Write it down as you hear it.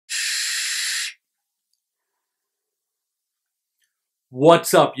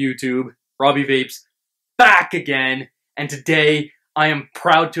What's up, YouTube? Robbie Vapes back again, and today I am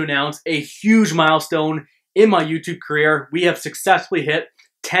proud to announce a huge milestone in my YouTube career. We have successfully hit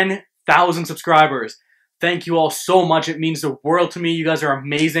 10,000 subscribers. Thank you all so much. It means the world to me. You guys are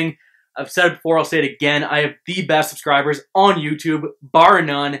amazing. I've said it before, I'll say it again. I have the best subscribers on YouTube, bar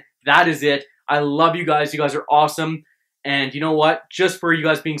none. That is it. I love you guys. You guys are awesome. And you know what? Just for you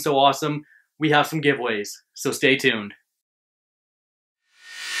guys being so awesome, we have some giveaways. So stay tuned.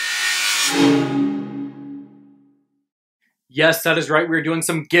 Yes, that is right. We're doing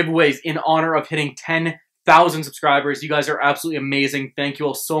some giveaways in honor of hitting 10,000 subscribers. You guys are absolutely amazing. Thank you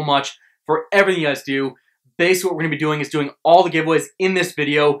all so much for everything you guys do. Basically, what we're going to be doing is doing all the giveaways in this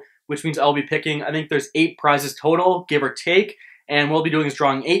video, which means I'll be picking, I think there's 8 prizes total, give or take. And what we'll be doing is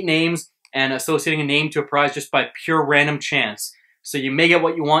drawing 8 names and associating a name to a prize just by pure random chance. So you may get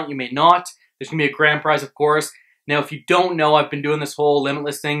what you want, you may not. There's going to be a grand prize, of course. Now, if you don't know, I've been doing this whole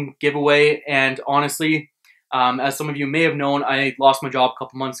limitless thing giveaway, and honestly, as some of you may have known, I lost my job a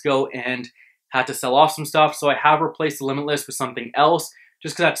couple months ago and had to sell off some stuff, so I have replaced the limitless with something else,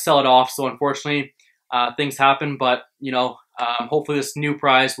 just because I had to sell it off. So unfortunately, things happen, but you know, hopefully this new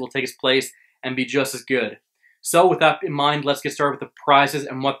prize will take its place and be just as good. So with that in mind, let's get started with the prizes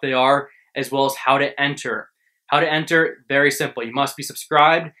and what they are, as well as how to enter. How to enter, very simple. You must be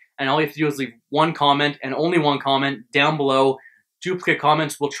subscribed, and all you have to do is leave one comment, and only one comment, down below. Duplicate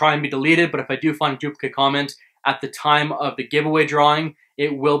comments will try and be deleted, but if I do find a duplicate comment at the time of the giveaway drawing,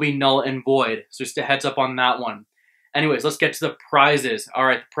 it will be null and void. So just a heads up on that one. Anyways, let's get to the prizes. All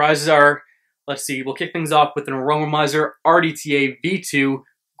right, the prizes are, let's see, we'll kick things off with an Aromamizer RDTA V2.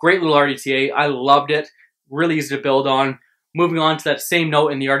 Great little RDTA. I loved it. Really easy to build on. Moving on to that same note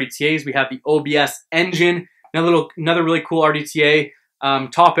in the RDTAs, we have the OBS Engine. Another really cool RDTA.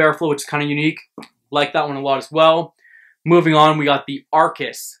 Top airflow, which is kind of unique. Like that one a lot as well. Moving on, we got the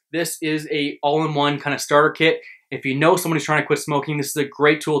Arcus. This is a all-in-one kind of starter kit. If you know somebody's trying to quit smoking, this is a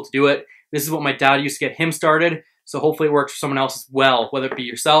great tool to do it. This is what my dad used to get him started, so hopefully it works for someone else as well, whether it be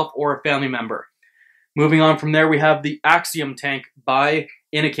yourself or a family member. Moving on from there, we have the Axiom tank by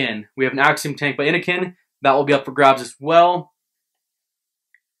Innokin. We have an Axiom tank by Innokin. That will be up for grabs as well.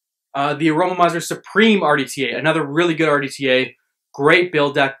 The Aromamizer Supreme RDTA, another really good RDTA. Great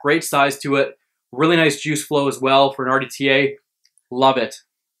build deck, great size to it. Really nice juice flow as well for an RDTA. Love it.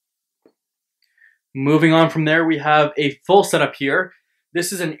 Moving on from there, we have a full setup here.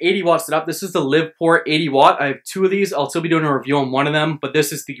 This is an 80 watt setup. This is the Livepor 80 watt. I have 2 of these. I'll still be doing a review on one of them, but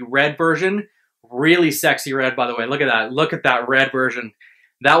this is the red version. Really sexy red, by the way. Look at that. Look at that red version.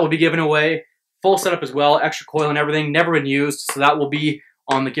 That will be given away. Full setup as well. Extra coil and everything. Never been used, so that will be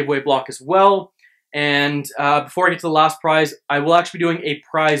on the giveaway block as well. And before I get to the last prize, I will actually be doing a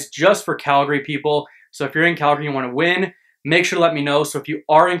prize just for Calgary people. So if you're in Calgary and you want to win, make sure to let me know. So if you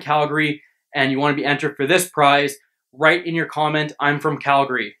are in Calgary and you want to be entered for this prize, write in your comment, I'm from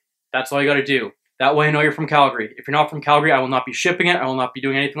Calgary. That's all you got to do. That way I know you're from Calgary. If you're not from Calgary, I will not be shipping it. I will not be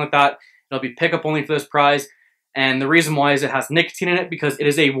doing anything like that. It'll be pickup only for this prize. And the reason why is it has nicotine in it, because it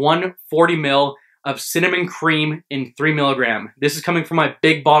is a 140 ml of cinnamon cream in 3 milligram. This is coming from my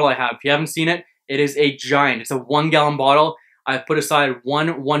big bottle I have. If you haven't seen it, it is a giant. It's a 1 gallon bottle. I've put aside one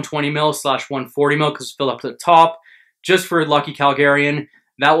 120 ml / 140 ml because it's filled up to the top, just for a lucky Calgarian.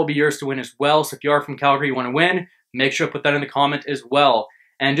 That will be yours to win as well. So if you are from Calgary, you want to win, make sure to put that in the comment as well.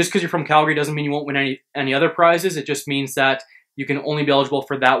 And just because you're from Calgary doesn't mean you won't win any other prizes. It just means that you can only be eligible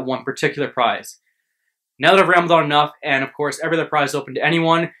for that one particular prize. Now that I've rambled on enough, and of course every other prize is open to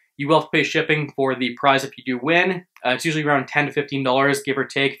anyone, you will have to pay shipping for the prize if you do win. It's usually around $10 to $15, give or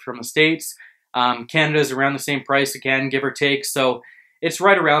take, from the States. Canada is around the same price again, give or take, so it's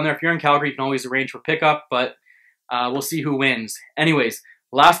right around there. If you're in Calgary, you can always arrange for pickup, but we'll see who wins. Anyways,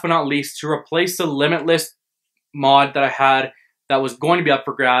 last but not least, to replace the limitless mod that I had that was going to be up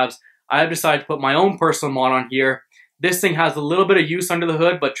for grabs, I have decided to put my own personal mod on here. This thing has a little bit of use under the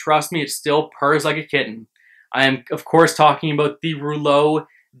hood, but trust me, it still purrs like a kitten. I am, of course, talking about the Reuleaux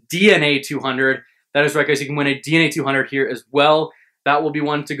DNA 200. That is right, guys, you can win a DNA 200 here as well. That will be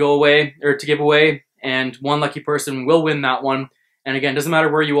one to go away, or to give away, and one lucky person will win that one. And again, doesn't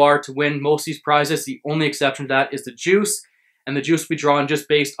matter where you are to win most of these prizes. The only exception to that is the juice, and the juice will be drawn just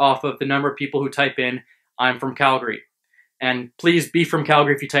based off of the number of people who type in, I'm from Calgary. And please be from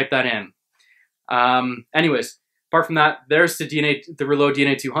Calgary if you type that in. Anyways, apart from that, there's the Reuleaux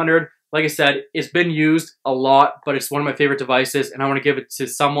DNA 200. Like I said, it's been used a lot, but it's one of my favorite devices, and I want to give it to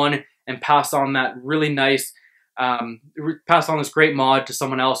someone and pass on that really nice, pass on this great mod to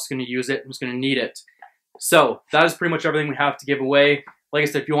someone else who's going to use it, who's going to need it. So that is pretty much everything we have to give away. Like I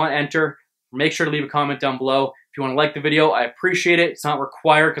said, if you want to enter, make sure to leave a comment down below. If you want to like the video, I appreciate it. It's not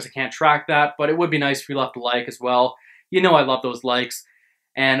required because I can't track that, but it would be nice if you left a like as well. You know I love those likes.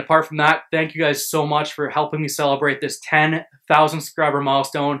 And apart from that, thank you guys so much for helping me celebrate this 10,000 subscriber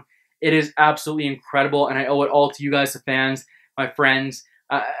milestone. It is absolutely incredible, and I owe it all to you guys, the fans, my friends.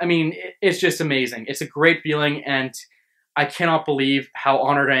 I mean, it's just amazing. It's a great feeling, and I cannot believe how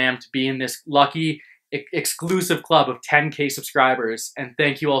honored I am to be in this lucky, exclusive club of 10K subscribers. And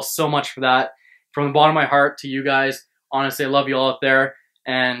thank you all so much for that. From the bottom of my heart to you guys, honestly, I love you all out there.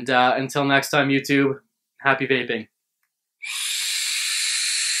 And until next time, YouTube, happy vaping.